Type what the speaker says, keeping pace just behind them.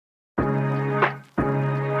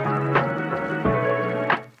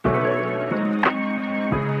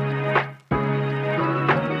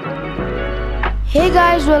Hey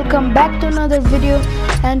guys, welcome back to another video,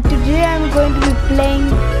 and today I'm going to be playing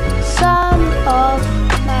some of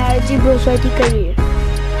my RG career.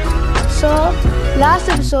 So last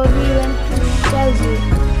episode we went to Chelsea.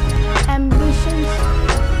 Ambitions,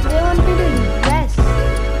 they want me to invest.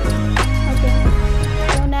 Okay,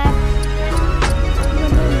 so now I'm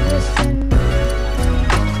going to invest in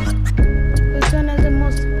which one has the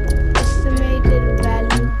most estimated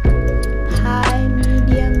value. High,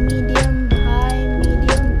 medium, high,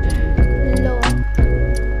 medium, low.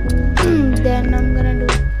 Then I'm gonna do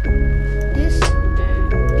this,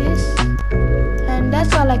 and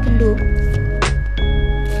that's all I can do.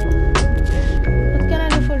 What can I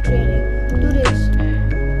do for training? Do this.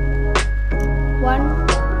 1,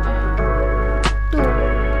 2.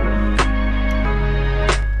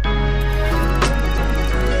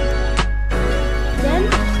 Then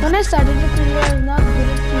when I started the career, I was not good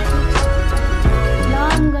at free kicks. Now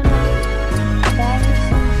I'm gonna bang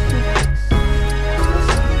some free kicks.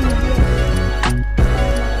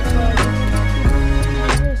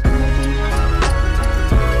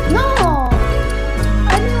 No! I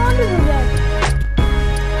didn't want to do that.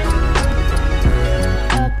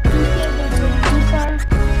 PK with Fifa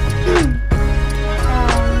and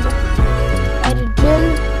I did drill,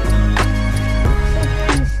 set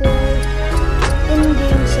pieces,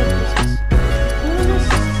 in-game set pieces. I'm gonna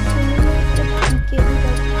simulate the PK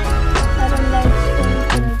because I don't like scoring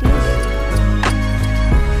penalties.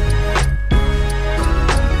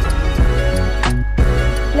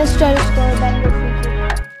 Let's try to score a banger free kick.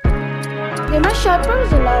 Okay, my shot power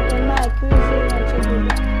is a lot and my accuracy is not so good.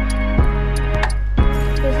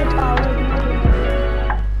 There's a power in my game.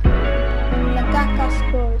 Lakaka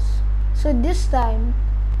scores. So this time,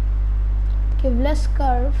 give less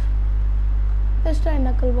curve. Let's try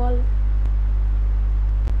knuckleball.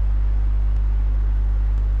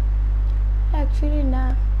 Actually,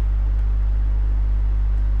 nah.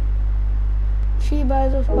 3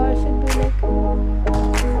 bars of power should be like 2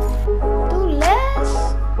 less.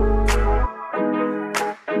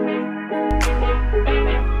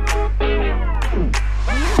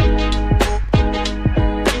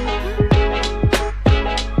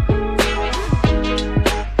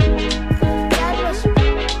 That was a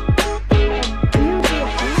beautiful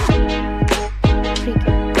free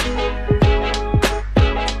kick.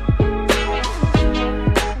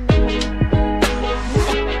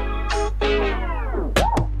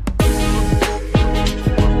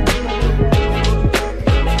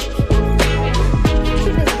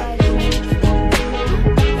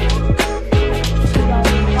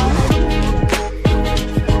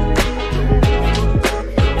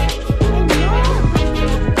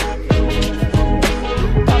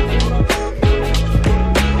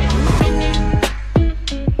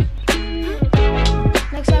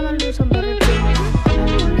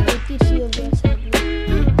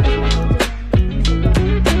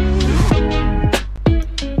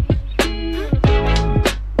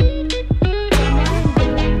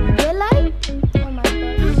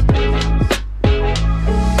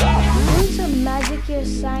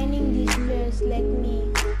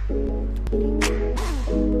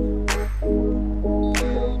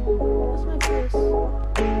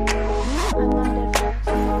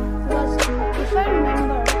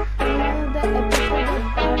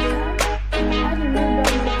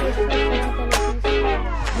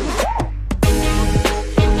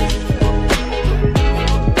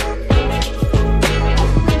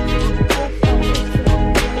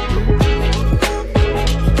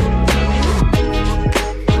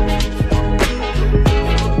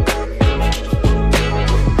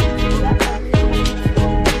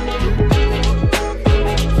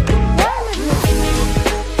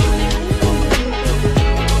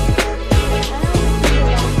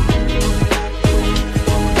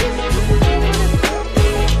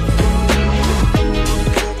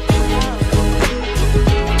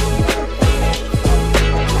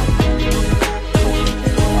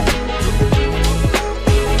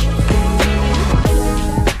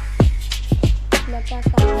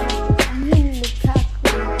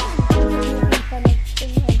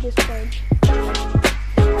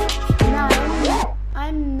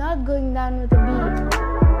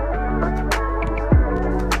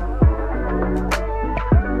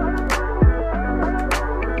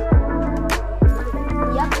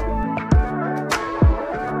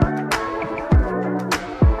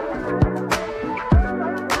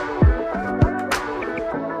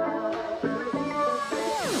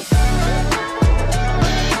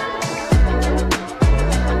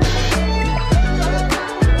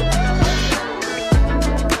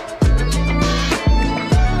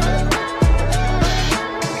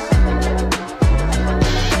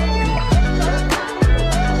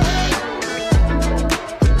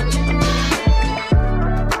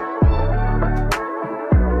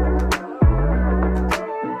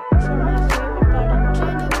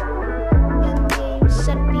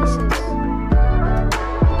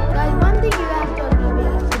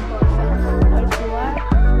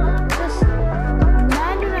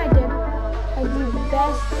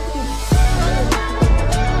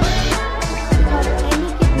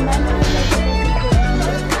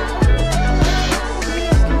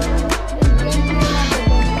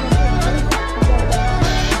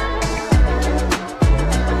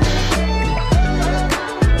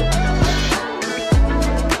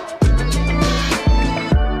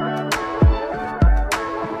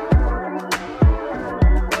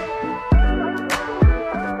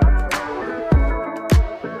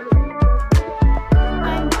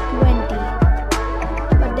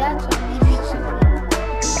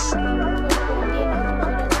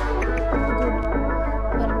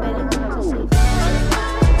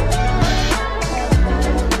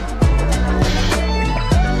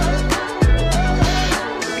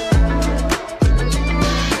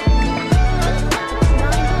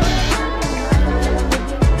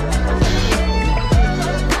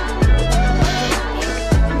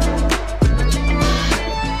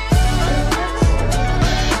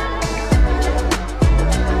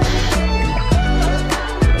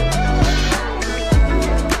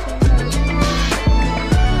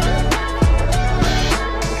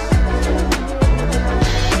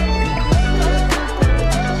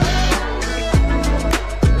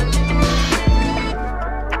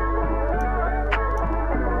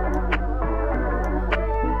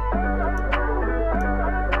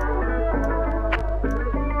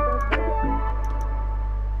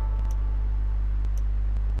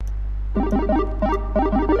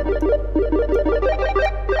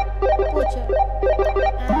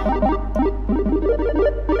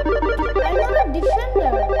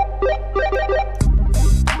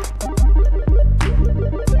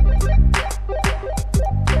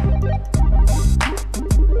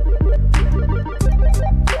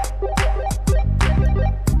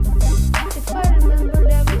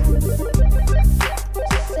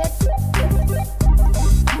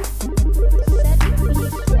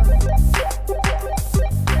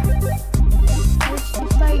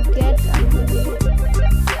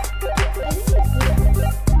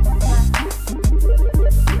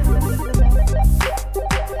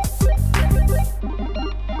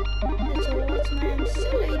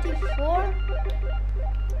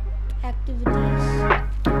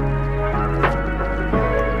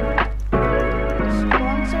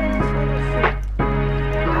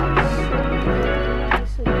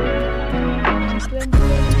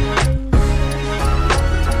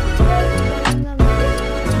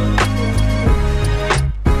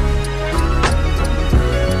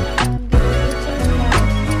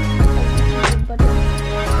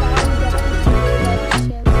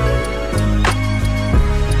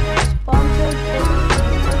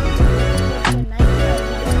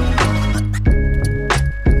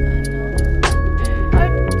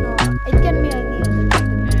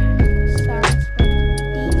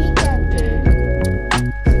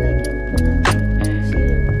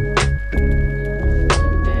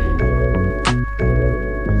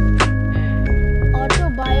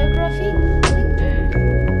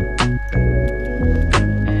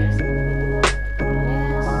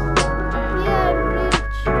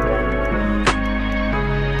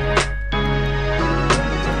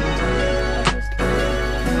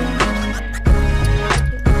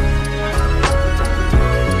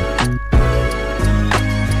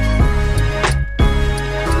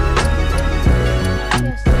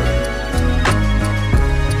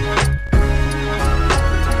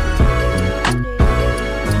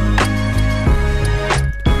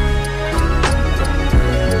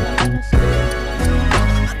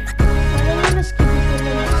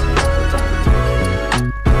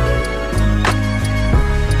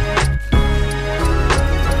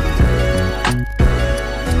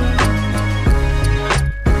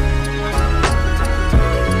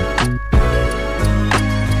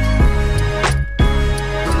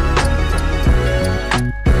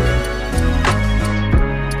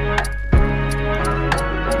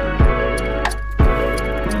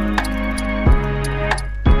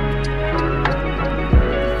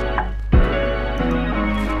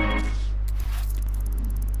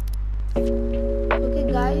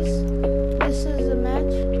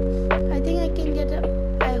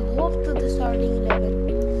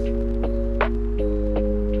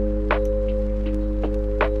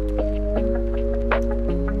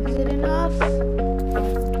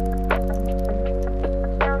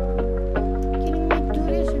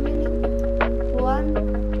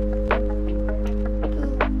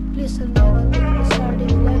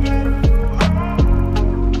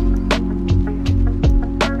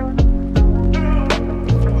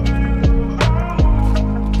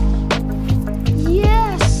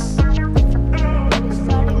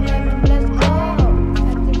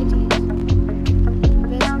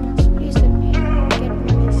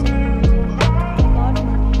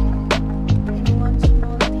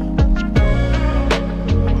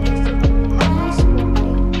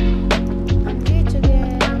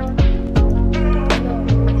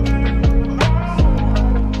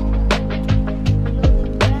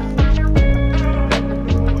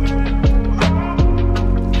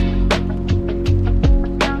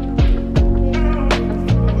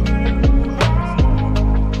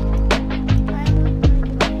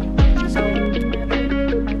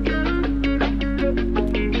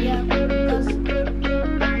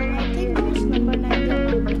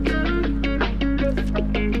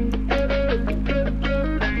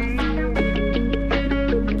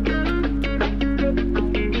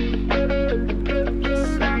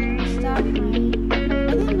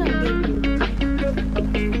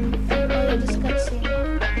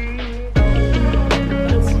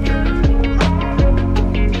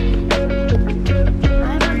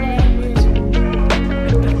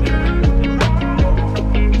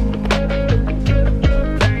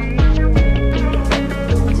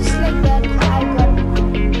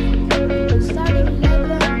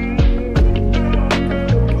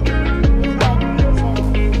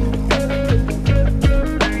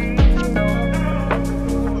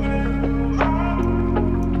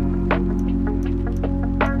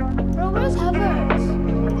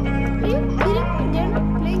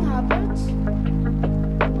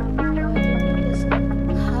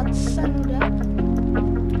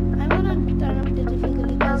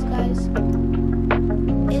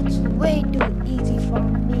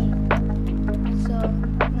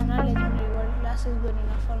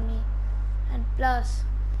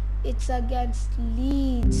 It's against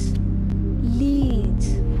Leeds.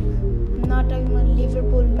 Leeds. I'm not talking about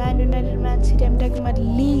Liverpool, Man United, Man City. I'm talking about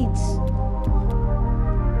Leeds.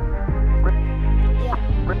 Yeah.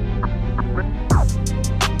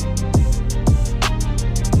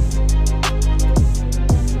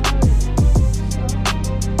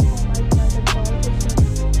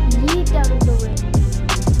 Yeet out of the way.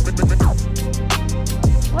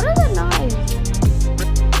 What are the noise?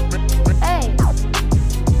 Hey,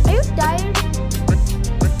 are you tired?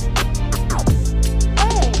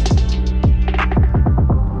 Hey,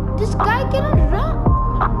 this guy cannot run.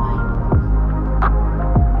 Never mind.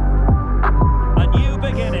 A new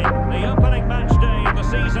beginning, the opening match day of the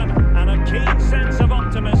season, and a keen sense of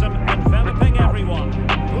optimism enveloping everyone.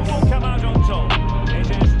 Who will come out on top? It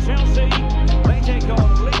is Chelsea. They take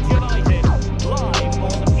on Leeds United, live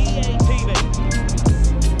on EA TV.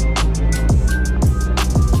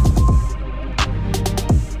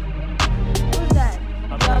 Who's that?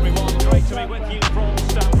 Hello everyone, great to be with you from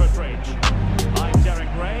Stamford Bridge. I'm Derek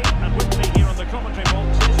Ray, and with me here on the commentary box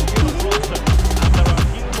is Stuart Robson. And there are a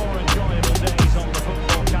few more enjoyable days on the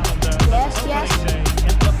football calendar than Yes. opening day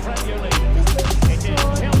in the Premier League. It is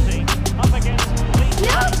Chelsea up against Leeds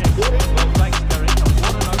United. Well, thanks, Derek. And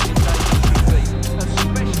what an opening day it should be,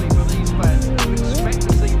 especially for these fans who expect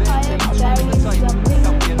to see their I am team very top of the table jumping.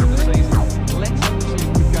 come the end of the season. Let's hope to see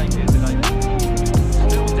a good game here today.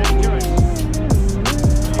 Still dangerous.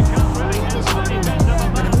 You can't really have any better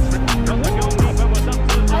than that. But the goalkeeper was up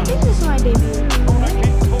to the I task. think this is my debut. A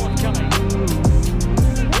kick forthcoming.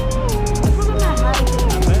 I forgot my hat.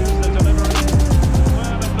 And there's the delivery.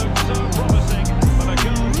 Well, it looked so promising, but a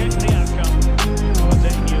goal kicked the outcome. Well, a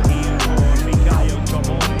debut here for Fifa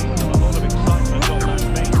Tomori. A lot of excitement on that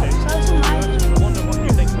basis. So it's my I wonder what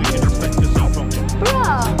you think we can expect to see from him. bro.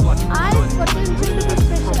 I potentially be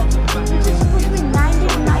special. Which is supposed to be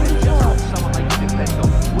 1994. Someone they can depend on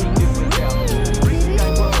week in, week out. Reading the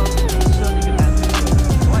game well, certainly can handle it.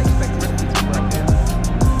 So I expect everything to work here.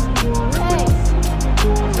 Hey,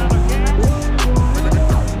 Is that okay?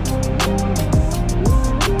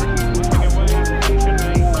 Moving away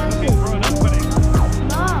patiently, looking for an opening.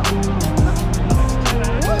 no. Alex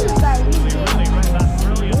Telles Who is this guy? He's really gay. read that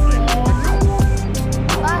brilliantly.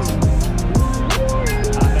 Pass.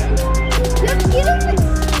 And then You're kidding me.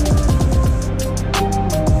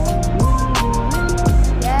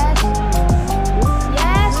 Yes.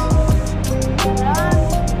 Yes.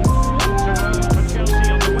 Run. for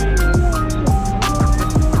Chelsea on the wing.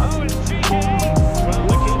 Oh, it's cheeky. Well,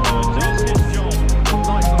 the keeper does his job.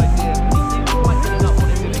 Nice idea. He didn't quite get enough on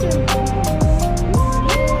it, did he?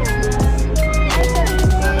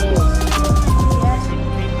 Yes.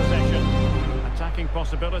 Keep possession. Attacking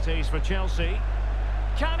possibilities for Chelsea.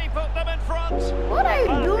 Can he put them in front? What are you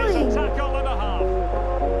That is doing? a tackle and a half.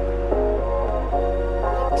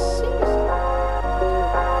 Like, seriously.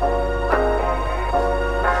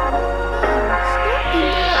 Stop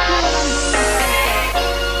interrupting when I'm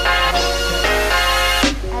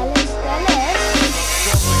doing Alex Telles.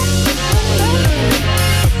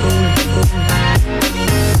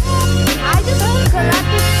 I just want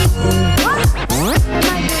karate kick. What am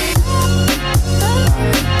I doing?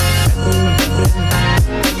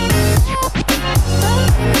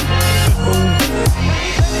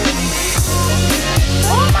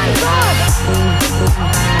 Oh my god!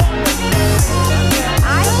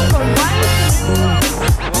 I for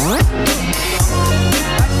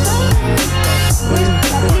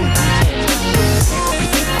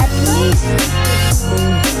at least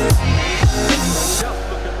Just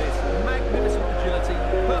look at this. Magnificent agility,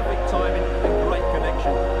 perfect timing, and great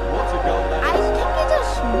connection. What a goal that I is. think it's a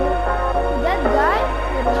small. That guy,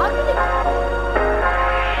 how did it?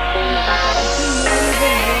 He nearly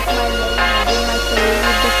just broke my leg and made my career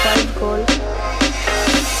with the first goal.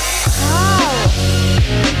 How?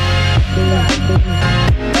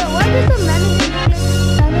 But why does the manager look like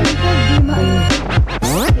Simon for D-Man?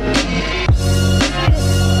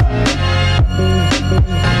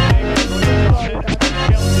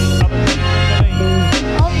 Chelsea are the team with the lead.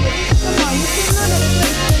 Obviously, come on, you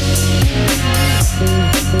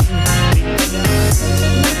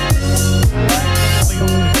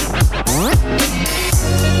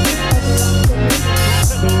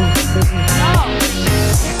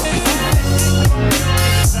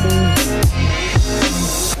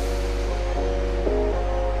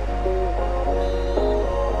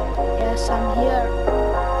Yes, I'm here.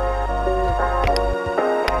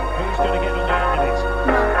 Who's going to get on the end of it?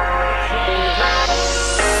 No.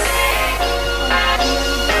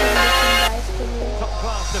 Top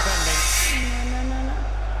class defending. No.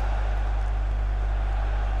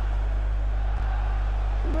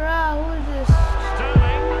 Bruh.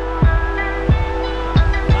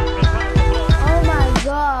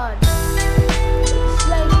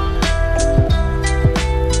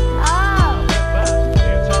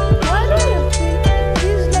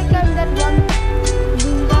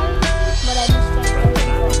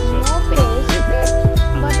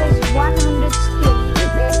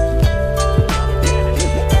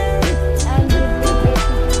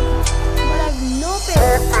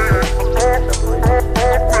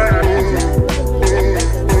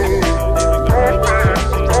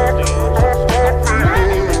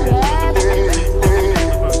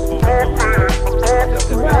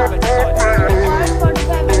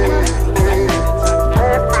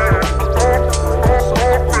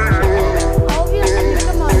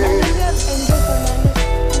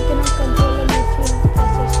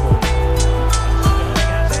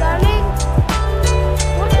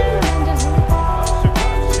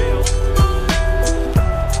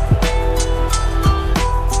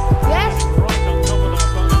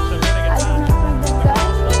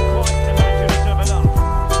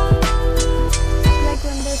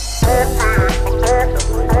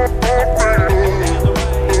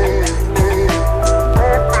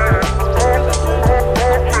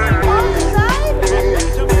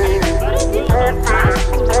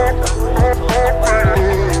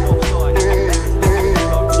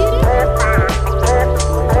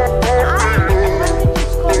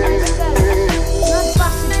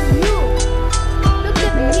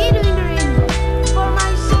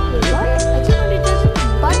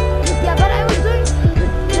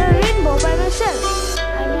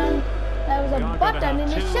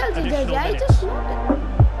 the jersey. additional I minutes. just noticed.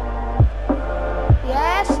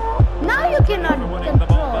 Yes. Now you cannot Winning the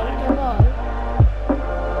ball control back. the ball.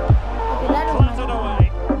 Okay, that was Planted my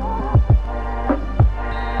away.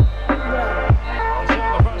 bro. He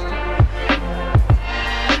saw the first tackle.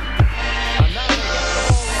 And now they get the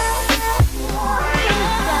ball rolling.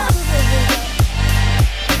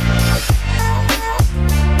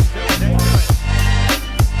 Still dangerous.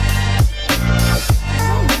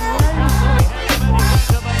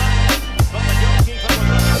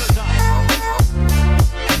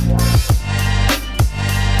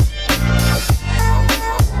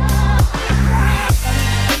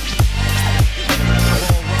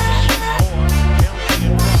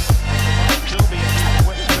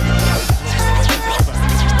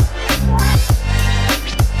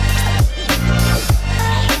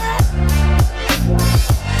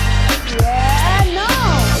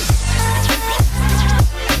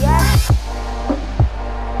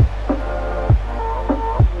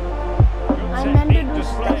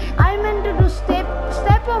 I meant to do step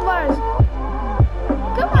overs.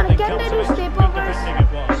 Come on, can they do step overs?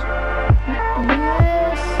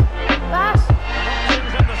 Yes. Pass.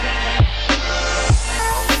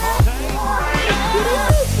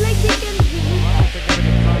 It's like they can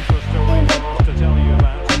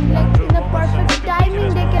in the perfect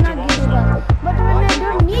timing they cannot give it us. But when they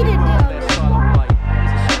don't need it, they Their always style of play.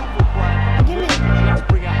 It's a skillful plan. give it. Let's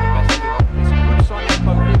bring out the best of it. It's a good sign for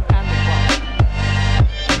both him and the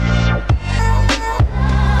club.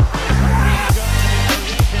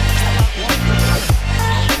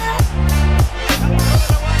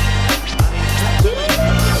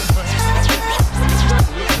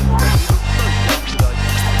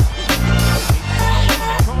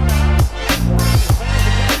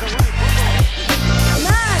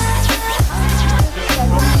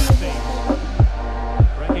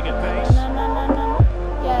 Breaking at pace. No.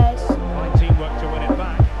 Yes. Fine teamwork to win it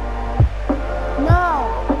back. No.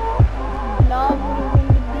 No.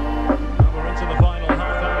 Now we're into the final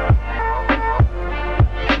half hour.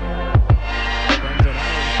 Brendan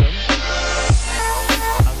Aronson.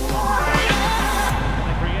 Has gone back. Can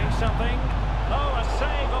they create something? Oh, a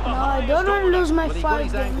save on the No, I highest don't want to order. lose my Well, he got five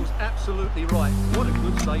his games. angles absolutely right. What a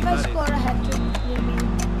good save If I that is. score a hat-trick, will be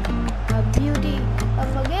a beauty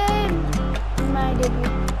of a game in my debut.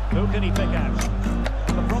 Who can he pick out?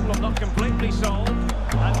 The problem not completely solved.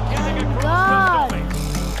 And getting Thank across God. to stop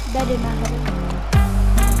it. That did not happen.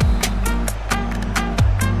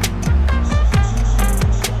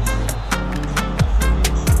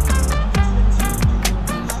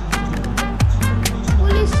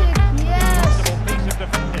 Holy shit, yes. Sensible piece of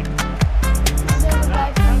defending. There's a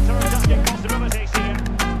guy from Counter-attacking Russia. possibilities here.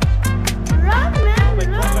 Run, man, Big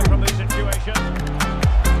profit run. from this situation.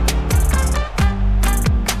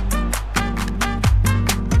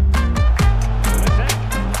 Pulisic.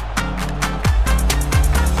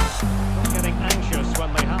 Not getting anxious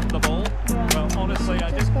when they have the ball. Well, honestly,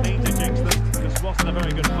 I didn't need to jinx this. This wasn't a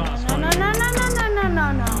very good pass.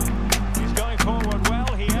 No. He's going forward well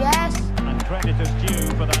here. Yes. And credit is due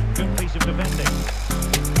for that good piece of defending.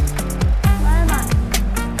 Where am I?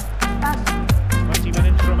 Pass. 20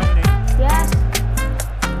 minutes remaining. Yes.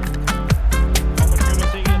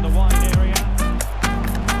 Opportunity in the wide area.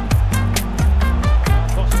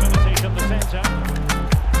 Possibilities in the centre.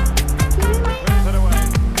 Kidding me? Brings it away.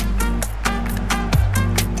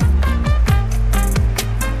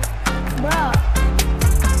 Bro,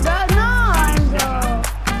 no, Enzo.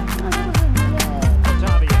 I'm not supposed to do that.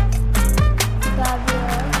 Otavio.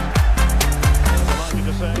 Xavier. Delighted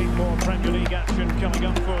to say more Premier League action coming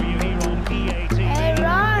up for you here on EA TV. Hey,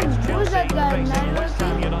 Ron, It's who's that Chelsea guy, facing man? West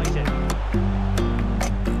Ham United.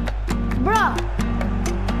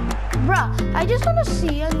 Bruh, I just want to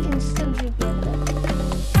see an instant replay of that.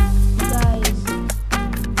 Guys,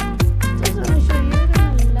 just want to show you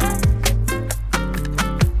the left.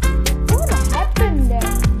 What happened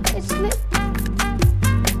there? It's like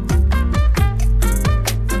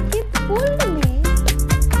he pulled me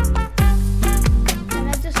and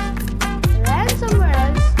I just ran somewhere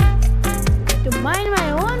else to mind my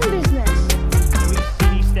own business. Luis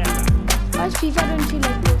Sinisterra. Why is FIFA don't feel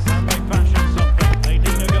like this? Can they fashion something? They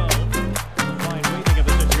need a goal. Fine reading of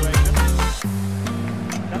the situation.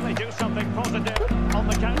 Can they do something positive on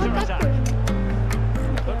the counter-attack?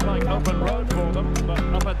 Looked like open road for them, but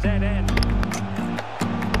up a dead end.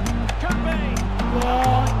 Could be.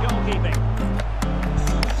 Yeah. Goalkeeping.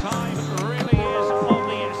 Time really is of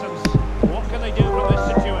the essence. What can they do from this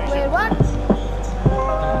situation? Wait, what?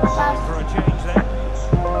 Pass. For a change there.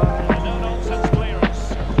 A no-nonsense clearance.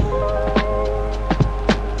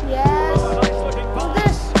 Yes. A nice looking Who's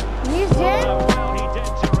pass. this? He's James. Well, he did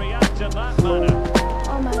to react.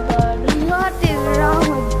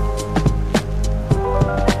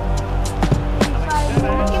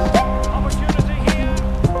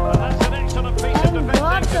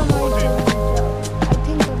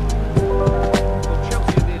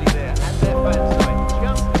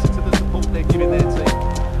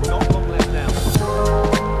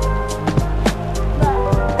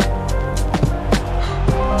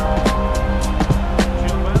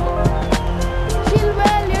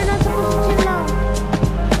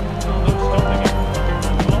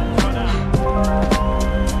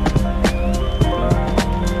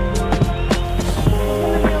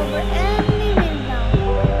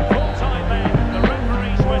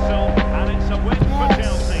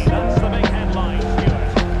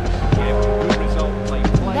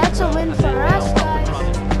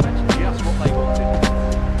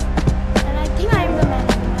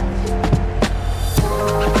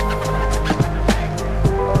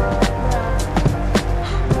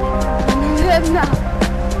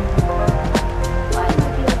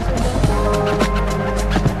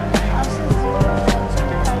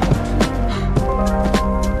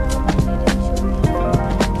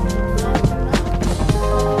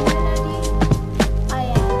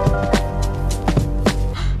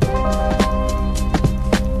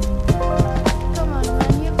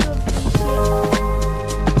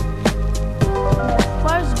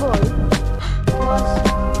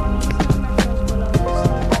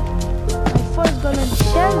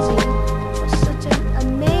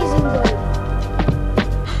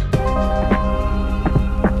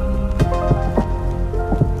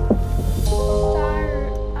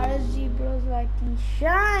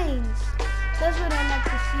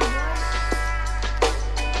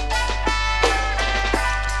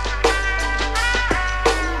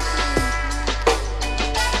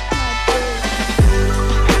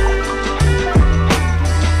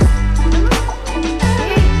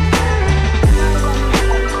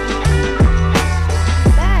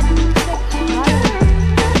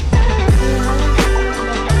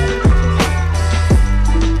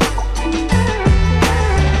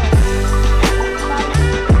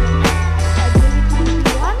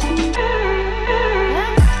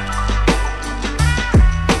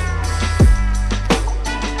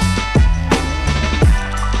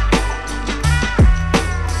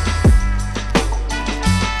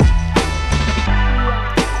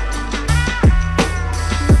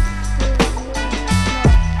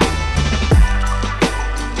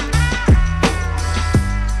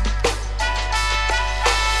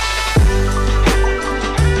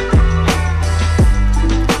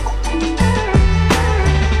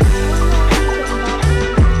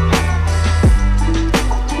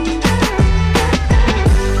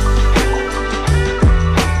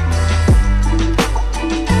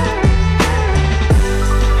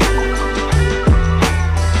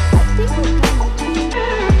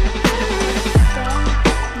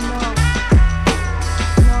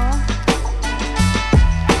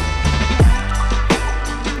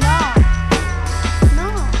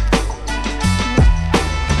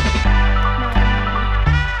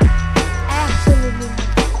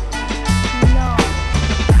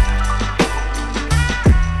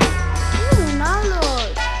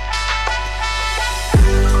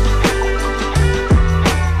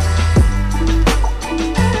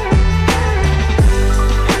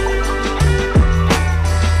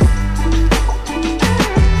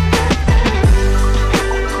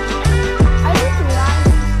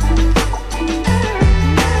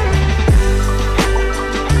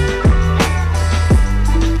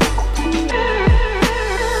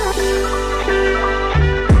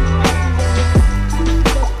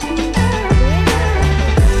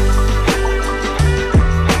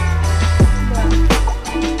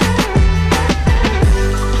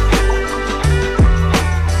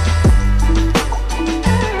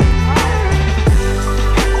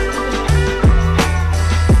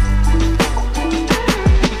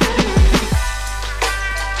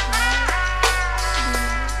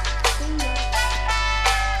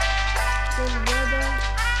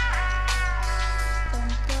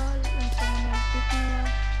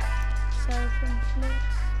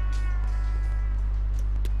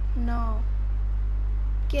 No.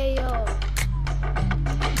 KO.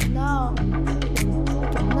 No.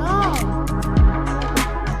 No.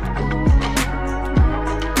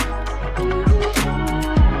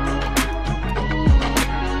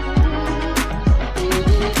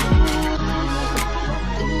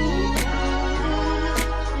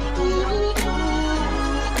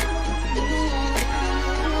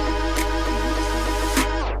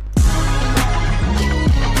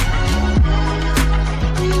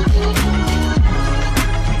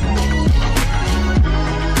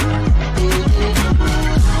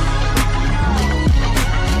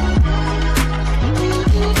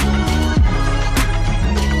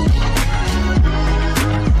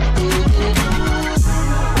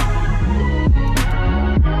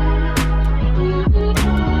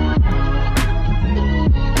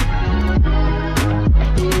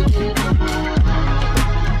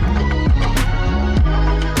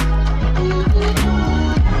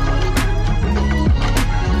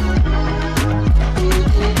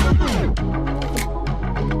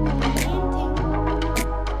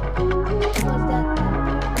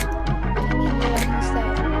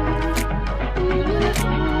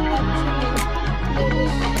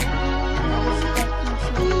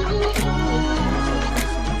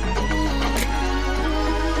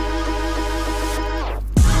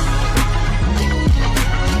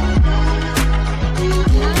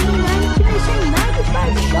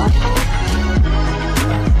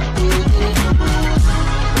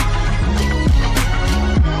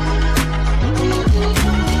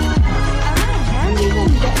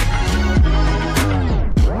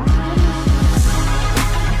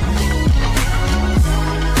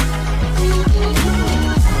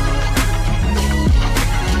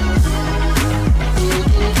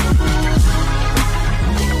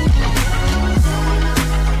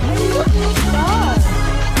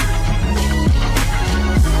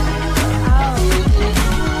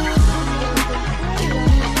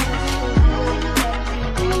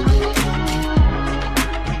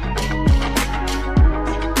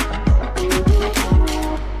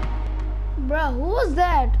 Bruh, who was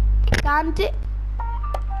that? Can't it?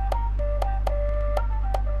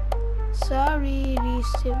 Sorry,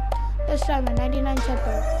 received. Let's try my 99 shot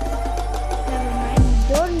power. Never mind.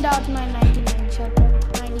 Don't doubt my 99 shot power.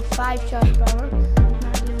 95 shot power.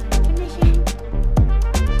 99 finishing.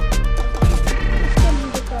 This can be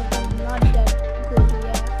the problem. Not that good,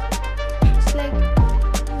 yeah. It's like, I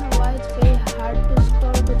don't know why it's very hard to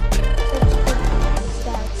score with such good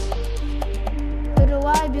stats. You know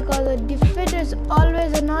why? Because the defender is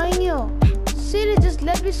always annoying you. Siri, just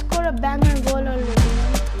let me score a banger goal already.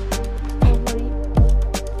 Over you.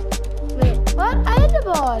 Wait, what? I hit the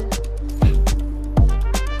ball.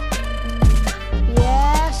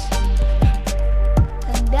 Yes.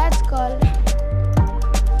 And that's called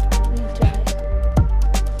retry.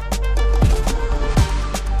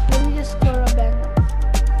 Let me just score a banger.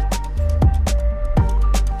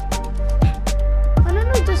 Oh,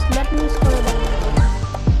 no, just let me score a banger.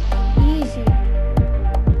 Easy.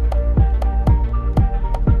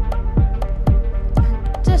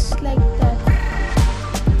 And just like that.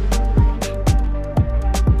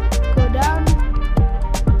 Go down.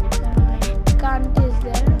 And my can't is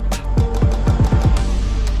there.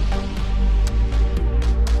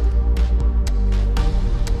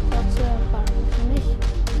 That's a power finish.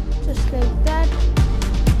 Just like that.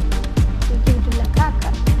 We give it to Lakaka.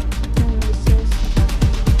 And this is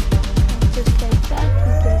just like that.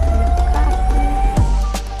 We give it to Lakaka.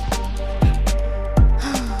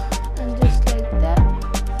 And just like that.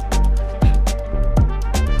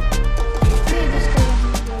 Okay, just go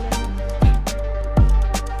ahead.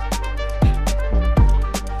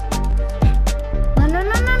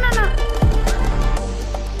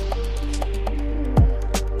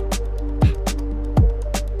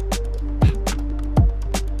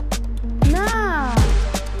 No. Nah.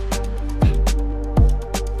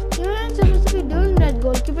 You aren't supposed to be doing that.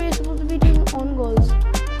 Goalkeeper is supposed to be doing own goals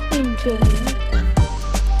in training.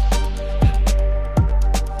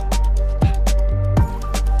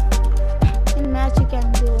 In match you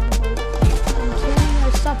can do own goals. In training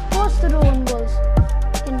you're supposed to do own goals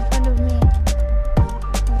in front of me.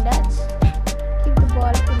 And that's keep the ball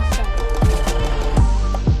inside.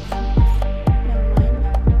 Never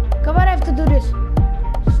mind. Come on, I have to do this.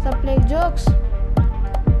 Stop playing jokes.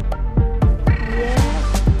 Yes.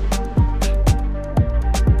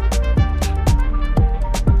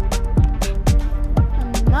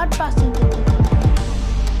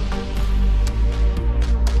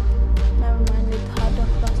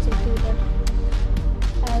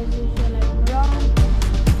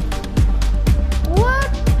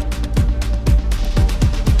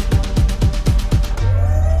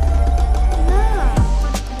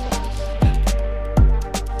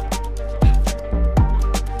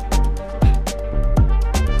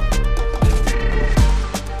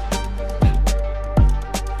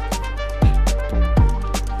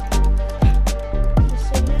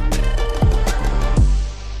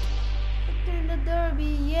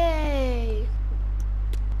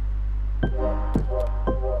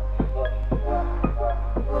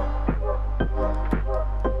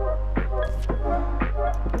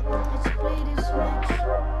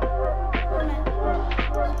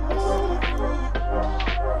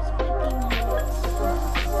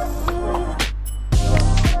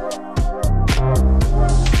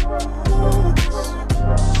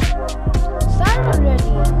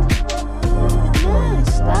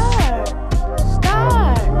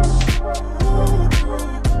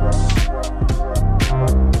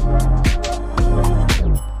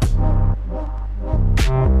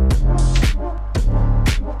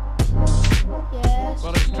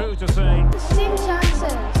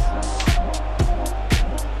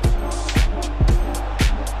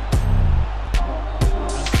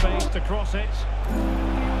 it.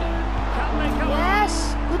 Can they come Yes,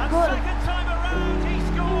 good and goal. second time around he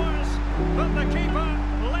scores, but the keeper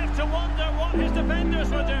left to wonder what his defenders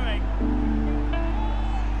were doing.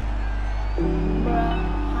 Bruh,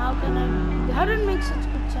 how did I make such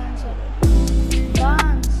good chance already?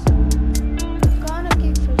 Dance. Gonna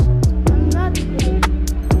kick for shots. I'm not good at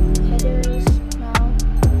headers now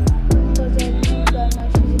because I moved all my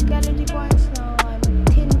physicality points. Now I'm a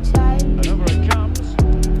thin child. And over it comes.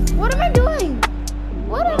 What am I doing?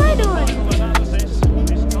 What am I doing? Final analysis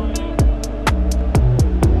is tiny.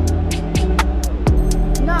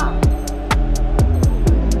 Now.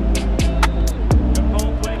 Good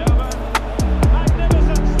ball played over.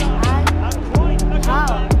 Magnificent stuff. And quite a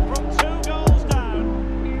comeback from 2 goals down.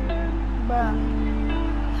 Bruh.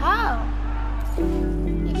 How?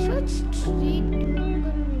 If it's 3-2, I'm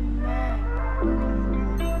gonna be mad.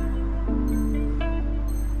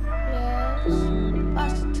 Yes.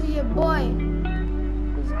 Pass it to your boy.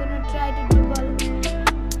 Who's gonna try to dribble.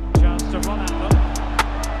 Chance to run at them.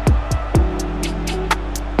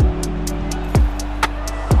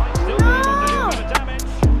 Might still be able to do a bit of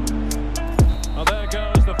damage. Well, there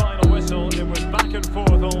goes the final whistle. It was back and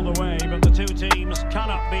forth all the way, but the two teams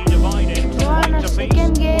cannot be divided. We're on Point a apiece. second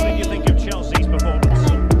What did you game. think of Chelsea's performance?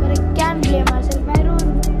 But I can't blame myself. I don't.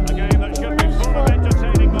 A game that should be full of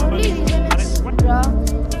entertaining The only moments. reason And it's it's draw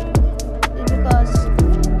is because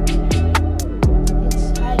it's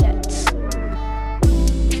highlights.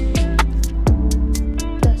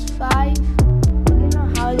 +5. I don't know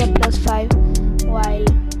how I got +5 while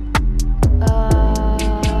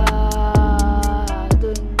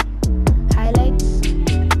doing highlights.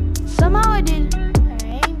 Somehow I did. I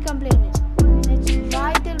ain't complaining. It's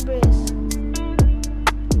vital brace.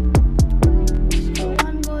 So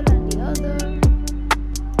one goal and the other.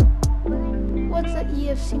 What's the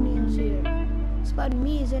EFC news here? It's about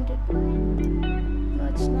me, isn't it? No,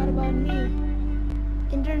 it's not about me.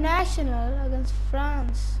 International against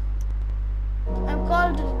France. I'm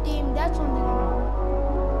called to the team. That's one thing I know.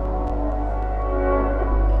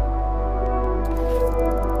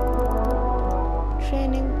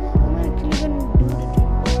 Training. I'm actually gonna do the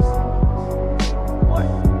training. Or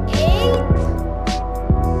 8?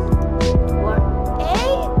 Or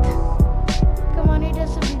 8? Come on, it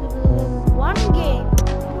has to be one game.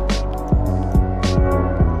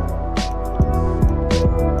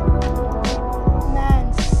 Man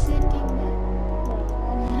City, man.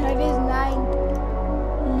 That is 9th.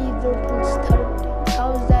 Liverpool's 13th. How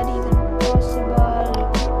is that even possible?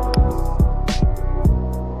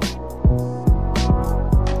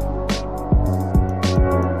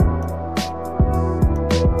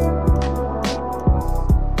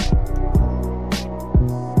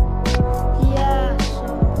 Yeah, so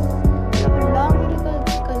we have a long way to go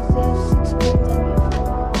because they have 6 points and we have 4.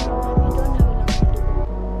 And we don't have a long way to go.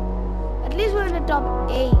 At least we're in the top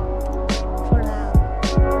 8 for now.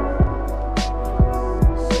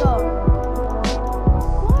 So,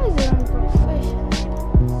 why is it unprofessional?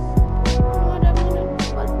 What I'm gonna do?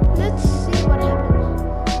 But let's see what happens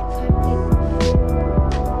if I play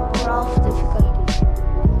prof difficulty.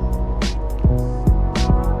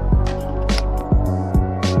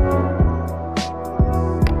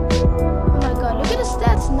 Oh my god, look at the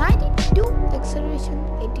stats. 92 acceleration,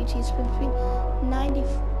 83 spin speed, 90.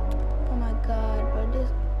 Oh my god, but this.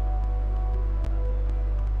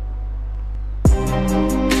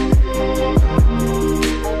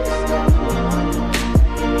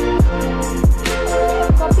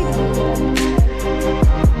 Copy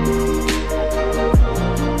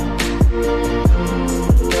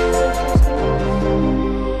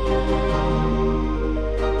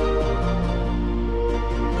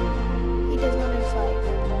He does not have 5.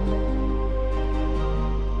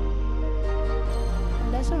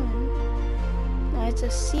 And that's not him. Now it's a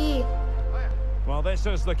C. Well, this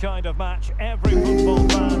is the kind of match every football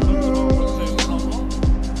fan looks forward to unlock.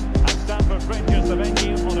 And Stamford Bridge is the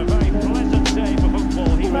venue on a very pleasant day for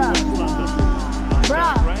football here in West London. I'm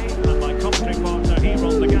Bruh. Jack Ray, and my commentary partner here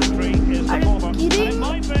on the gantry is the Are you former. And kidding? it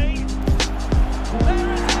might be. There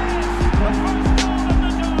it is! The first goal of the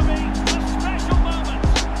derby, a special moment.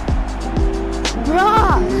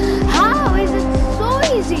 Bruh, how is it so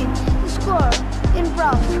easy to score in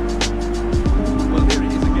prof? Well, here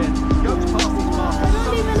it is again. Goes past his marker. I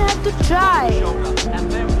don't even have to try. Shoulder, and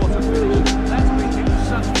then what a finish. That's been him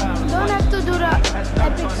such power. Don't have to do the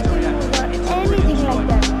epic skill move or anything like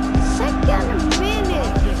that. Second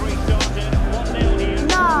minute. Just restarted, 1-0 here.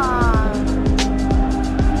 Nah.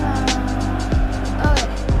 Okay.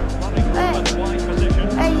 Running Hey. from a wide position.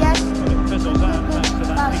 Hey, yes. But it fizzles out thanks to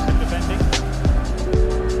that Pass. piece of defending.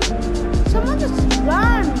 Someone just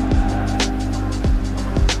run.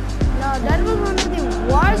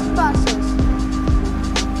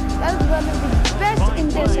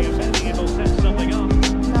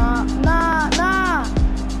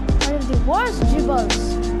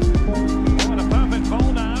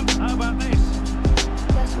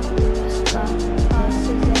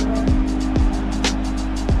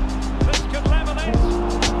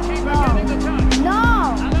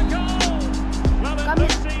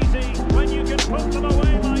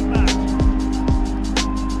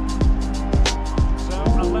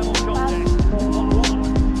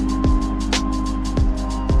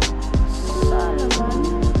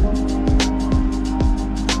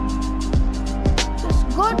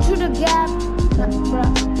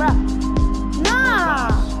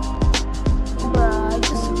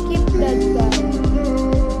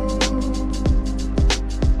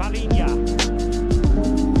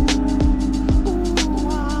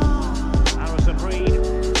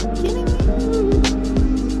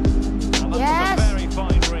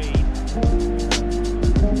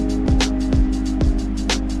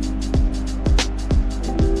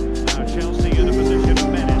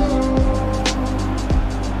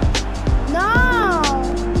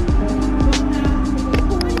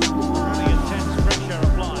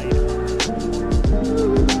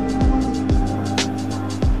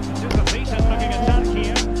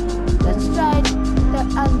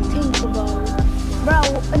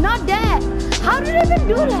 not there. How did I even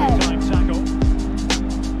do that? Time tackle.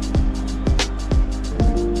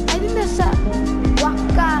 I think that's a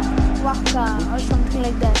waka or something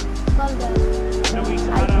like that. Call that. Luis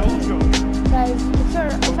I think. Araujo. Guys,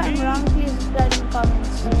 if I'm wrong, please write in the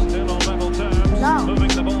comments. Still on level terms. No. Moving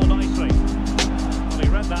the ball nicely. Well, he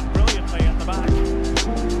read that brilliantly at the back.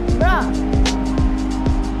 Bruh,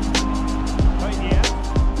 Right here.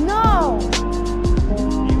 no!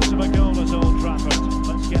 News of a goal at Old Trafford.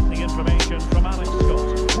 Let's get the information from Alex Scott.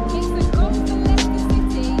 It's the goal for Leicester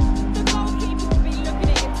City. The goalkeeper will be looking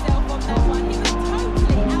at himself on that one. He was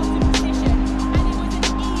totally out of position and it was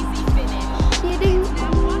an easy finish. Kidding.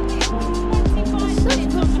 Now 1-0, 25 Such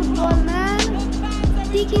minutes good on the football, clock. man. The fans are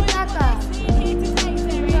Tiki taka. seeing here today,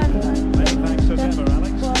 Terry. Many thanks as ever,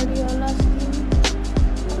 Alex. Guardiola's team.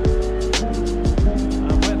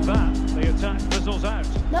 And with that, the attack fizzles out.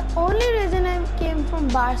 The only reason I came from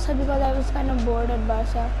Barca because I was kind of bored at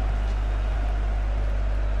Barca.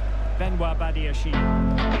 Benoit Badiashile.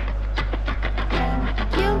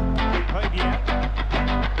 Thank you. Right here.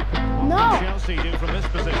 No! Chelsea do from this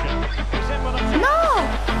position. He's in with a No!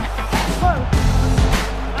 Goal.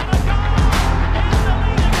 and a goal! Here's the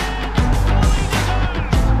lead again. Fully deserved.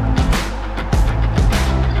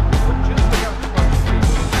 Just to go to front of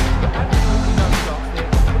people, but absolutely no shots there.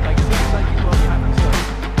 They could take it well, you have to say.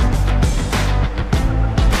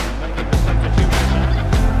 Making the substitution now.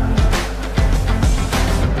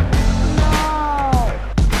 No!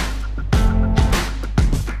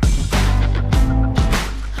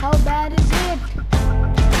 How bad is it?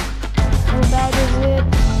 How bad is it?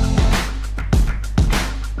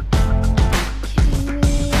 Kidding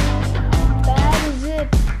me? How bad is it?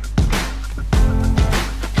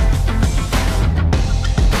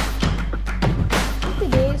 Happy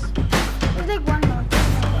days. It's like one more.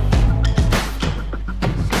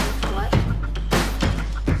 What?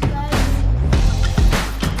 This guy.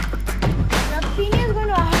 Rafinha is going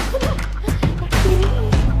to Arsenal. Rafinha.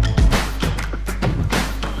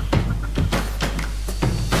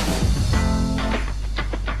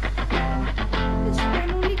 It's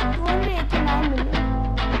only 289 million.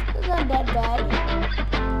 It's not that bad.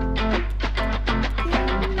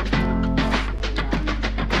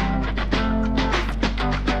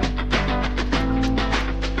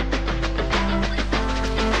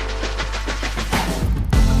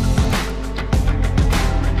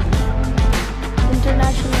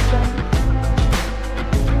 International friend.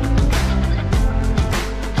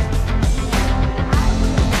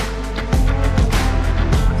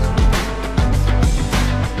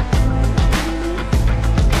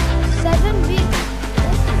 Seven weeks.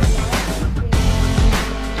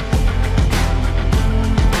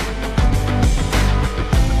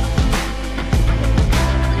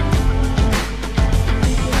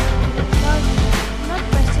 Not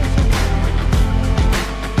precision.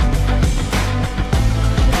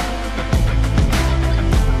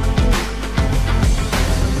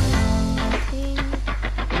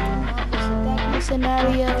 Attacking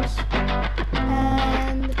scenarios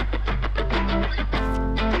and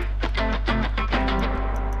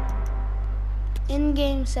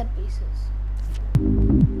in-game set pieces.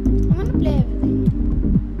 I'm gonna play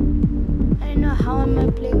everything. I don't know how am I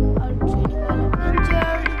playing or training while I'm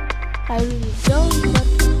injured. I really don't,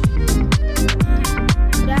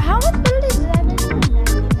 but how much build is that?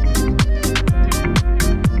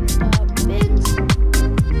 Bins.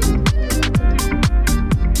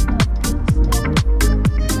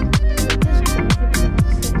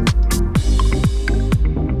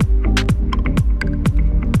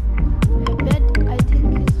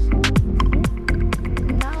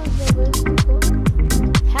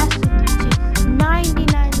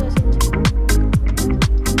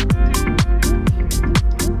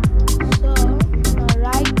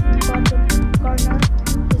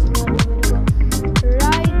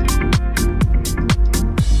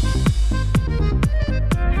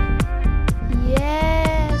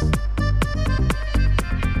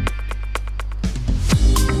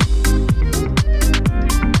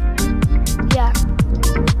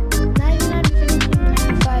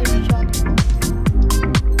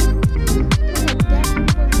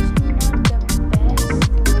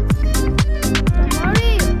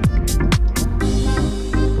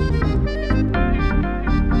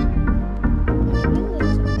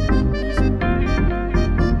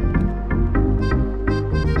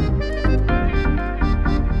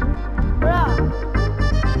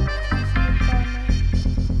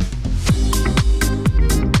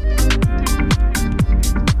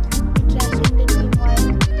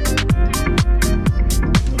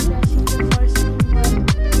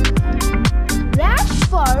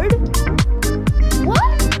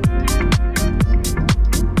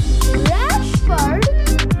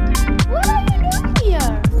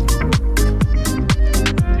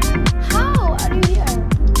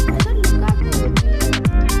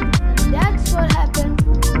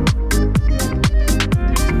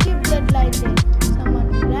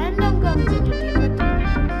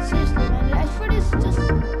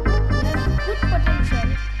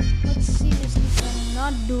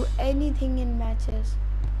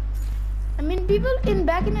 people in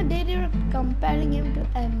back in the day they were comparing him to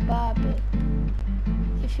Mbappe.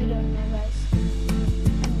 If you don't know, guys.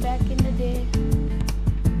 And back in the day,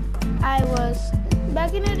 it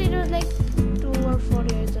was like 2 or 4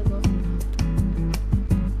 years ago.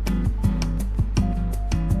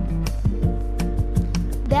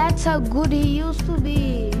 That's how good he used to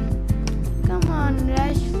be. Come on,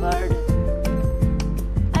 Rashford.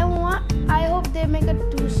 I hope they make a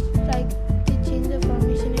 2-strike. They change the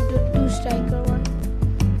formation into a 2-striker one.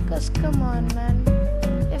 Cause come on, man.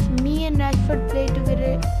 If me and Rashford play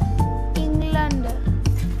together, England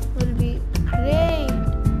will be great.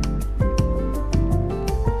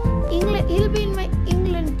 He'll be in my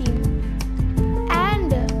England team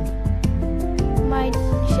and my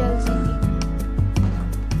Chelsea team.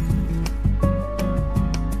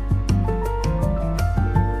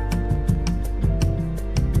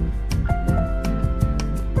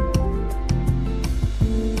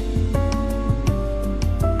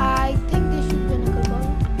 I think they should win a Cup.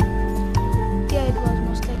 Yeah, it was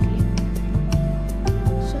most likely.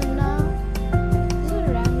 So now this is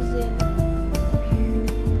Ramsdale.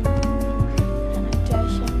 And I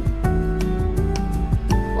trash him.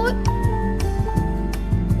 Oh,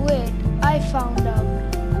 wait, I found out.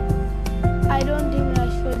 I don't think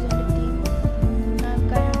Rashford's on the team. I'm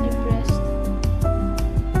kind of depressed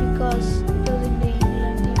because it was in the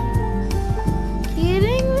England team.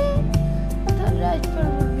 Kidding me? Thought Rashford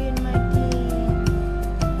would be in my team.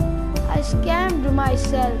 I scammed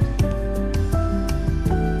myself.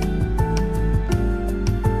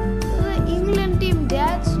 The England team,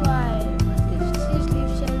 that's why. Seriously, if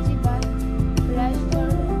Chelsea buy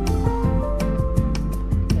Rashford,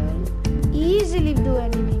 they will easily do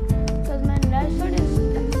anything. Because man, Rashford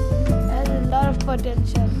has a lot of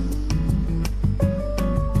potential.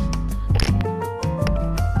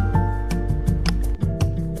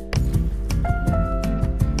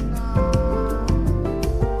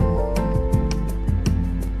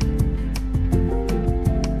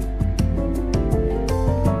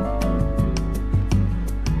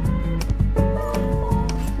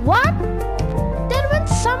 What? That went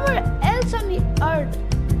somewhere else on the earth.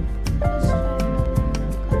 Let's try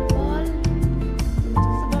another ball.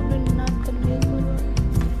 It's probably not gonna be a good one.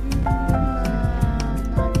 Nah,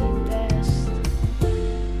 not the best.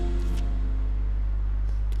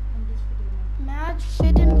 Match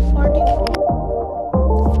fit in 44.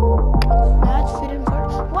 Match fit in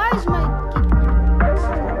 40. Why is my kid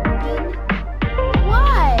 14?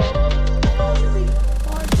 Why? It should be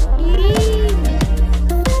 14.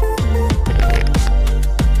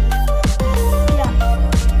 Yeah.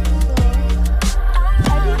 So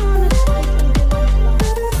I didn't want to skip until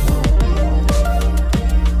it's long.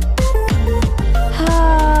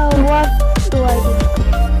 What do I do?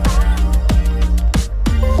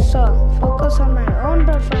 So focus on my own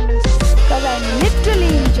performance because I'm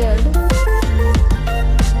literally injured.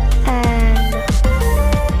 And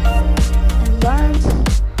advance.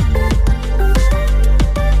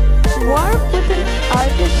 Work with an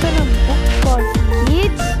artist on a book for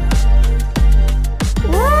kids?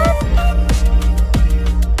 What?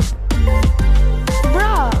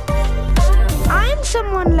 Bruh, I'm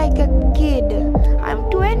someone like a kid. I'm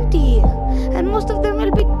 20 and most of them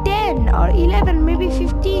will be 10 or 11, maybe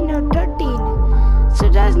 15 or 13. So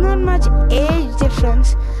there's not much age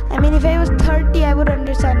difference. I mean, if I was 30, I would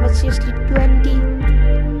understand, but seriously, 20?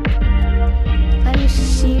 Are you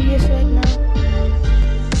serious right now?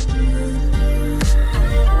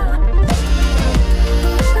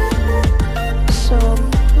 So,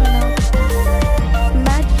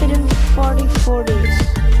 match fit in 44 days.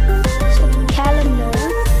 So, calendar.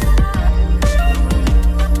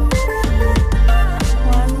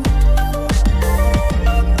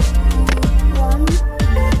 1,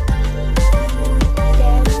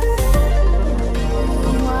 10,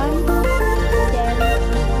 1, 10,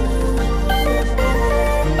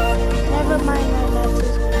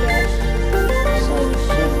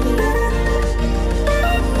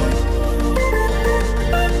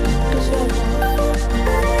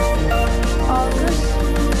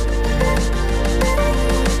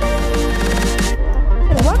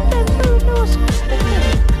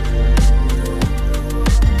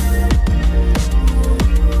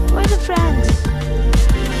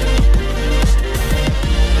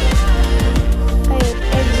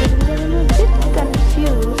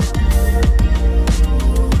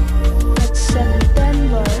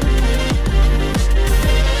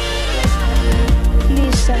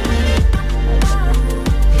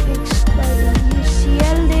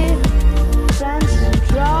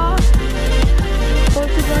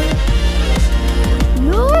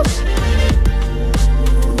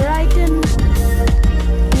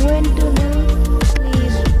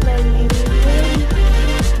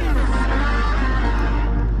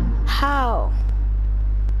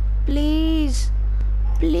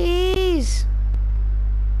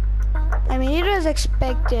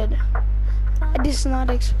 is not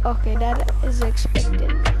okay, that is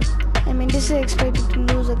expected. I mean, this is expected to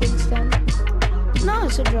lose against them. No,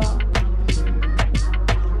 it's a draw.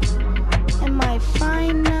 Am I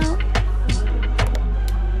fine now?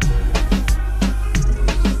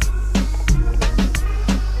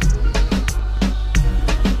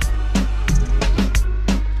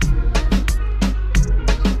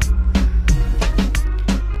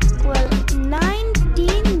 Well,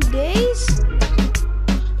 19 days?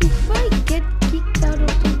 If I get kicked out of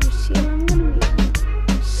the UCL, I'm gonna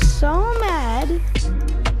be so mad.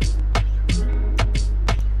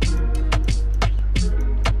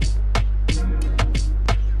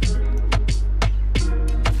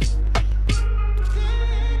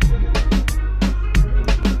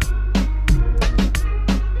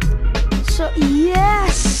 So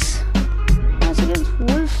yes, that's against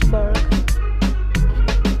Wolfsburg.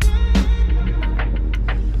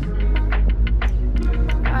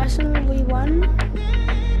 Arsenal we won.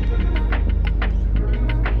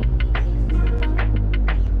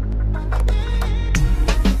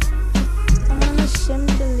 I'm gonna sim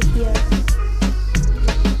till here.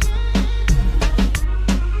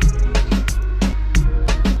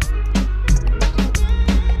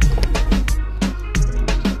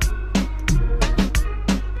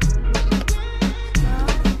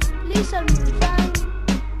 Please help me find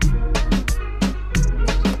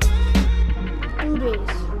 2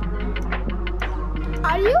 days.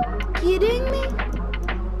 Are you kidding me?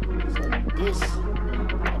 So this,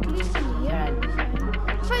 at least in here I'll be fine.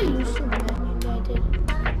 If I lose to Man United,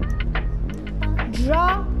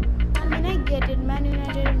 draw. I mean, I get it. Man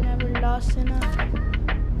United have never lost in a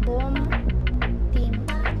home team.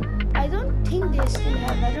 I don't think they still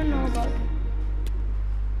have. I don't know about it.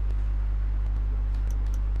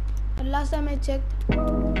 But last time I checked,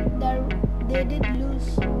 they did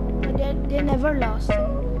lose, but they never lost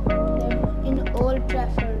in Old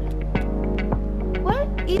Trafford. Where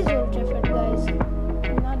is Old Trafford, guys?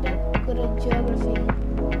 I'm not that good at geography.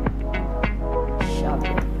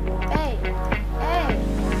 Shopping. Hey,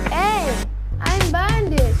 I'm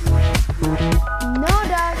bandit. No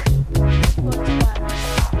doubt. What's that?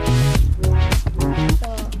 So.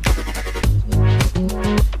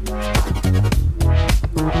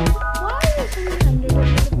 Why is it under the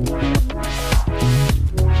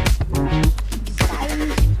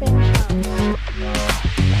stylish penthouse?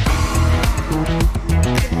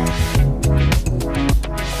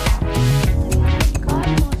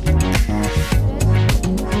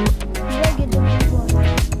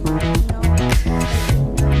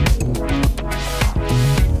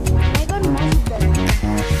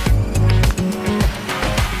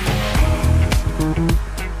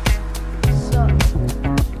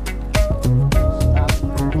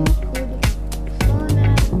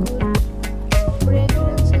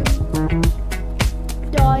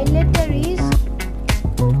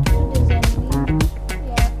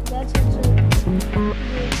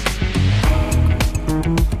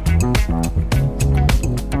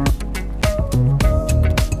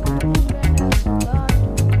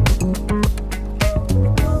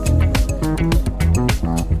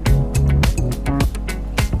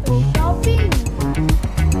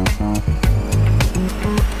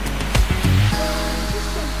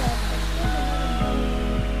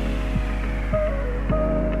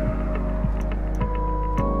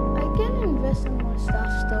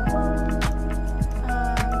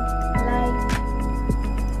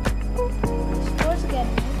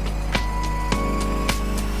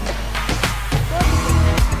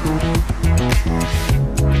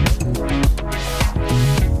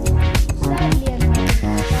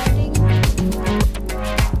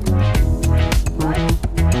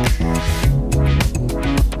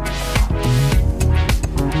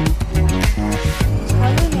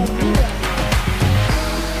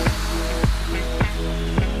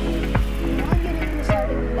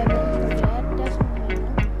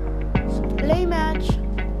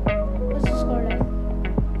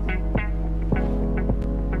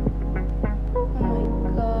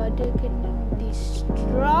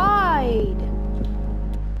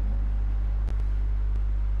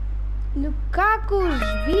 Lukaku's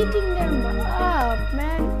beating them up,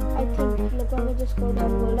 man. I think Lukaku just scored that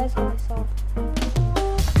goal. That's what I saw.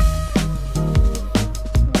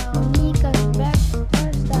 Now Mika's back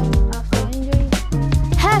first time after injury.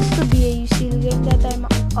 Has to be a UCL game that I'm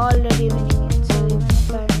already winning it. So even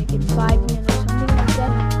if I make it 5-0 or something like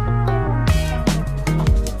that.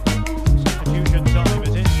 Substitution time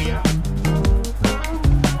is in here.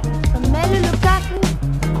 Romelu Lukaku,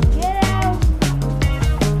 get out!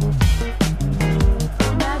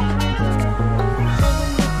 Match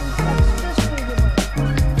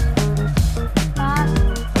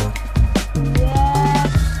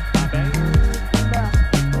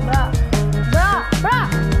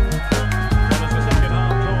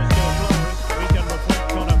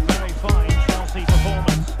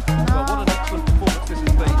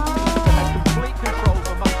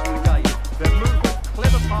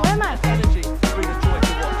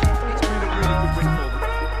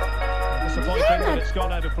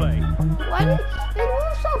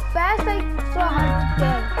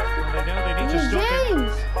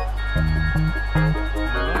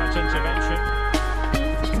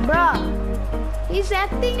He's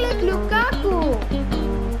acting like Lukaku.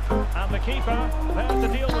 And the keeper there to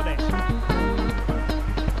deal with it.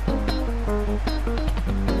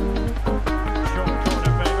 Short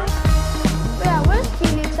corner favourite. Yeah, where's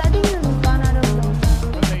Felix? I think he's gone out of zone.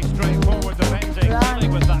 Really straightforward defending, Run.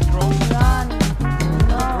 dealing with that cross. Run.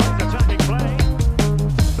 No. Great attacking play.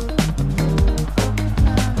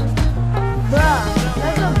 Bruh,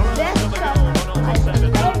 that's the best shot I've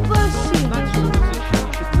ever seen. That sort of position,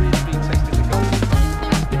 you should really be testing the goalkeeper.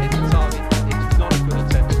 Has to hit the target. It's not a good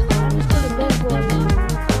attempt. That is still the best goal in the world.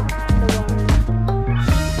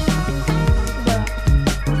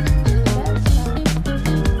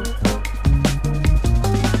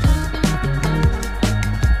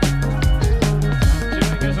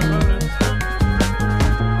 Doing his opponent.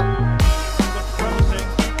 Looks promising.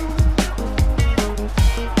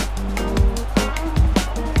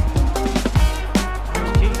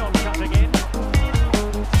 He's keen on cutting in.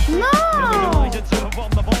 No! Delighted to have won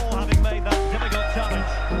the ball, having made that difficult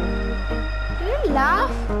challenge. Did he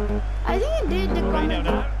laugh? I think he did the Moreno comment.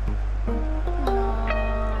 now. No.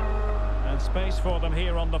 And space for them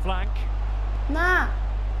here on the flank. Nah.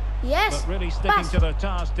 Yes. But really sticking Pass. to their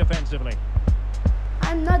task defensively.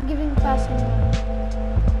 I'm not giving pass anymore.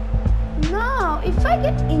 No, if I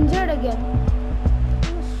get injured again.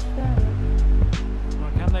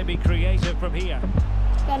 Or can they be creative from here?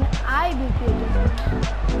 Can I be creative?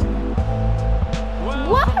 Well,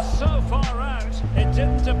 What? from so far out, it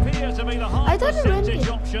didn't appear to be the high I thought it went percentage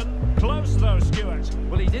in. option. Close though, Stuart.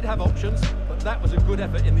 Well, he did have options, but that was a good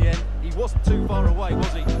effort in the end. He wasn't too far away,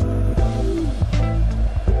 was he?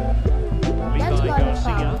 That's Levi got a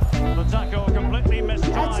Garcia. The tackle completely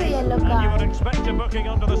mistimed. That's a yellow And you card. would expect a booking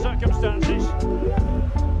under the circumstances.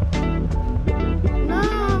 No,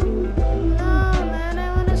 no, man,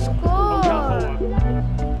 I want to score. Okafor.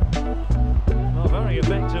 Well, very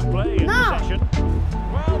effective play in No. possession.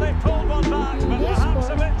 Well, they pulled one back, but They perhaps a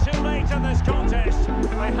scored. bit too late in this contest.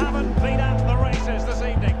 They haven't been at the races this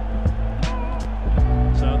evening.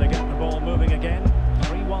 So they get the ball moving again.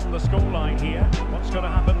 3-1 the scoreline here. What's going to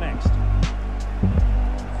happen next?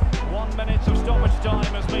 1 minute of stoppage time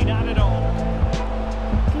has been added on.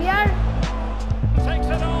 Clear. Takes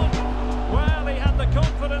it on. Well, he had the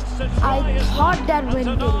confidence to try I his thought luck, that but went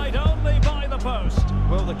in. denied only by the post.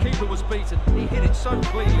 Well, the keeper was beaten. He hit it so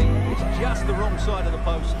cleanly. It's just the wrong side of the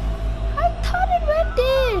post. I thought it went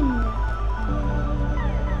in.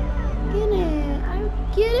 Kidding? Are you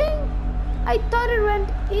kidding? I thought it went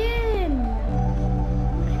in.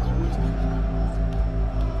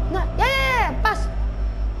 No, yeah, pass.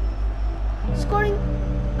 Scoring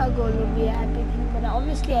a goal would be a happy thing, but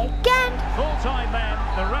obviously I can't. Full time then,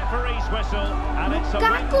 the referee's whistle, and it's a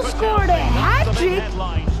win Lukaku for scored a Chelsea. That's the big hat-trick.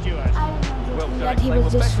 headline, Stuart. I Well, that Derek, he they was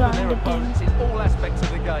were just better than trying their to team. opponents in all aspects of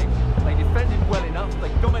the game. They defended well enough, they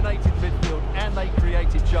dominated midfield, and they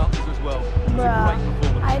created chances as well. It was a Bruh, great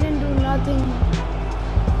performance. I didn't do nothing.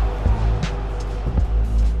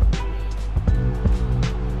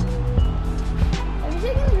 Every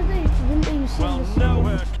second with the you see Well, this.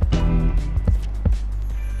 nowhere.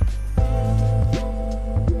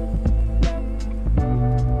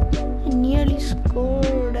 He nearly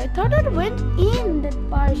scored. I thought it went in that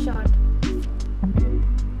bar shot.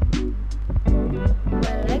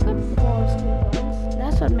 Well, I got 4 skill points.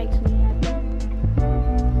 That's what makes me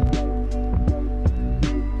happy.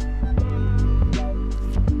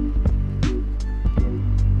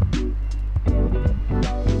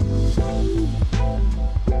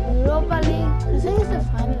 Europa League. I think it's the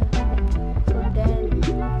final. So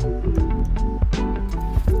then.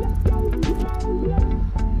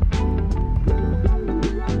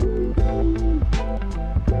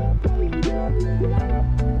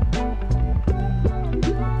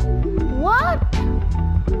 What?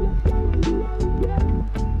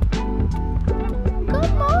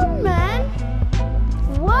 Come on, man.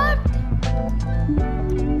 What?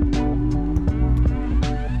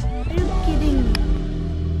 Are you kidding me?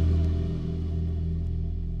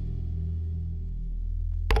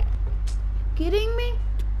 Kidding me?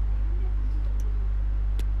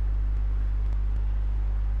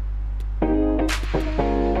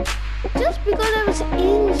 Just because I was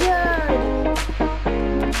injured.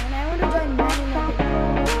 And I want to join Man United.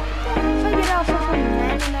 If I get offer from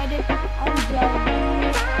Man United, I'll join.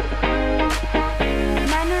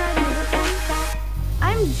 Man United,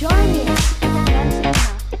 I'm joining. That's it now.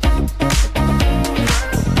 I'm the best player here.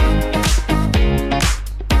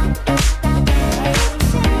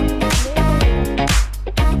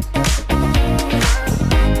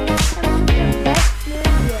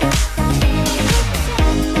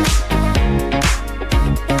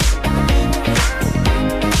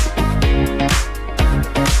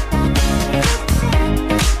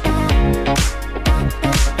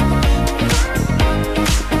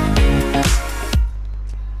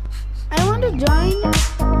 gonna join.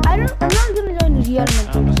 I'm not gonna join Real And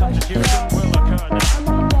the Madrid. substitution will occur now.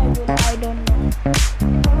 I don't know.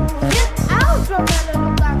 Get out, Romelu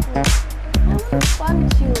Lukaku. I want to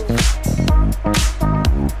punch you.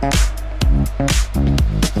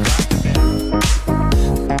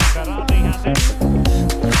 Ferrari has it.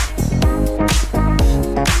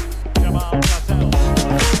 Jamal Patel.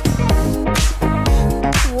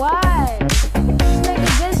 Why? It's like they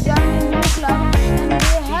just joined a new club and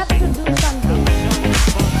they have to do something.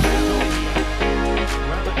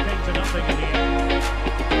 Well, it came to nothing in the end.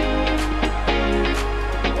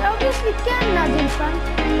 They obviously can nudge in front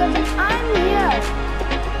because I'm here.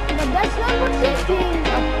 But that's not what they're saying,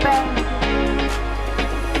 apparently.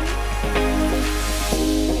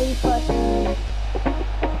 81st minute.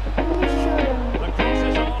 Let me show them. The cross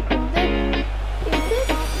is on. Is this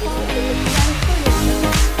possibly transferred?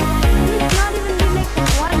 It's not even been like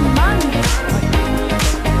 1 month.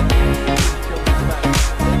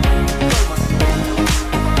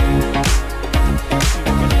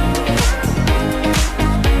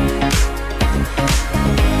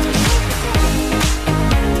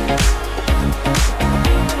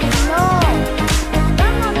 No.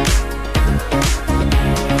 Come on.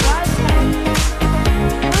 Why is that? I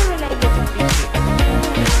don't like this.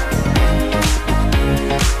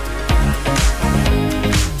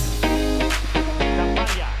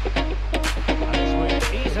 Campagna. And it's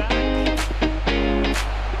with Isaac.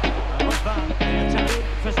 And with that, the attack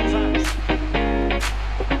fizzles out.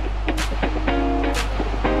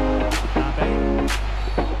 Abe.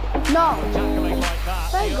 No. Tackling like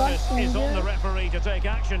that, They the got onus is on injured. the referee to take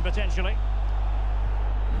action potentially.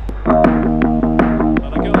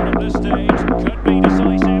 Well, a goal at this stage could be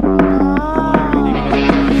decisive. No.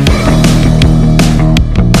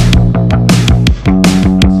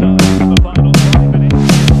 And so, the final 5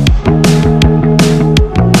 minutes.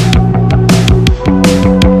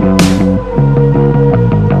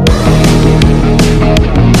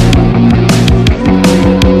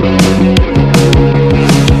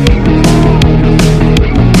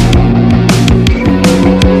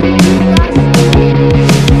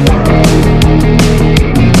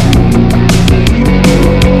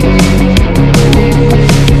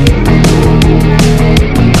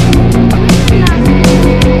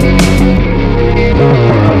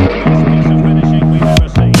 Best piece of finishing we've ever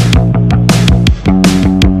seen.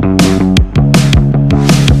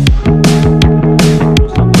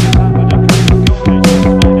 Something has happened at Crystal Cottage. Let's find out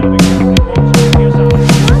exactly what. Here's Alex.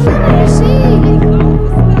 What did you see? Goal for Spurs. It was an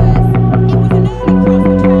early cross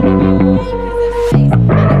which found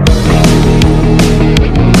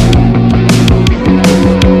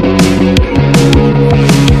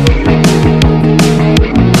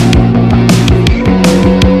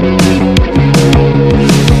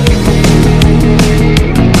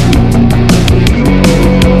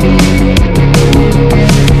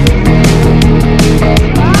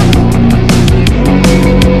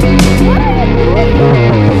acres of space, and it What are you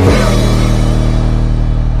doing?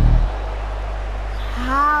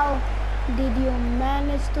 How did you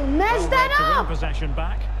manage to mess Well, that to win up? possession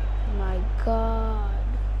back. My God.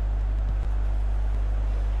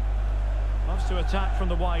 Loves to attack from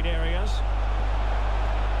the wide areas.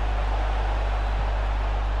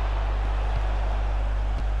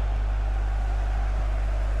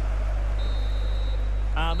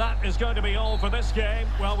 And that is going to be all for this game.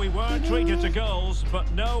 Well, we were treated to goals,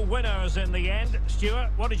 but no winners in the end. Stuart,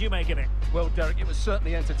 what did you make of it? Well, Derek, it was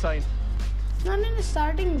certainly entertaining. Not in the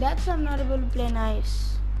starting, that's I'm not able to play nice.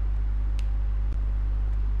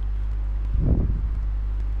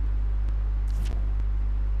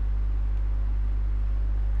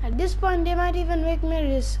 At this point, they might even make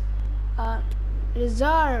me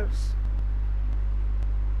reserves.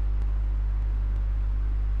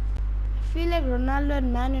 I feel like Ronaldo at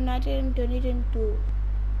Man United in 2022 or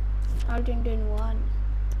 2021.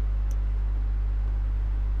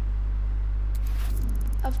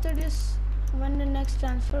 After this, when the next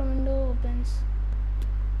transfer window opens,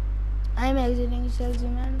 I'm exiting Chelsea,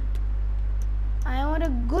 man. I want a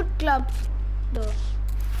good club though,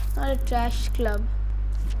 not a trash club.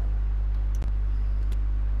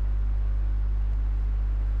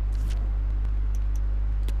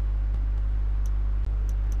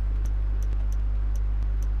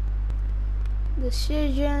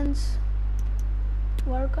 Decisions,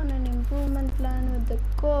 work on an improvement plan with the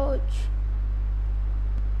coach.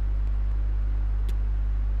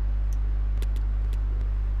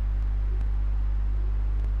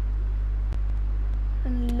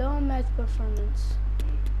 And low match performance.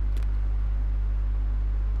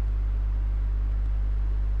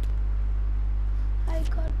 I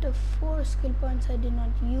got the 4 skill points I did not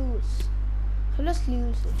use. So let's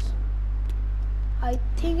use this. I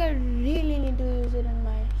think I really need to use it in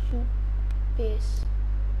my shoot pace.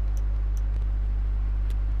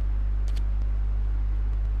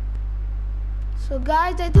 So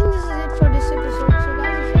guys, I think this is it for this episode. So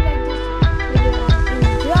guys, if you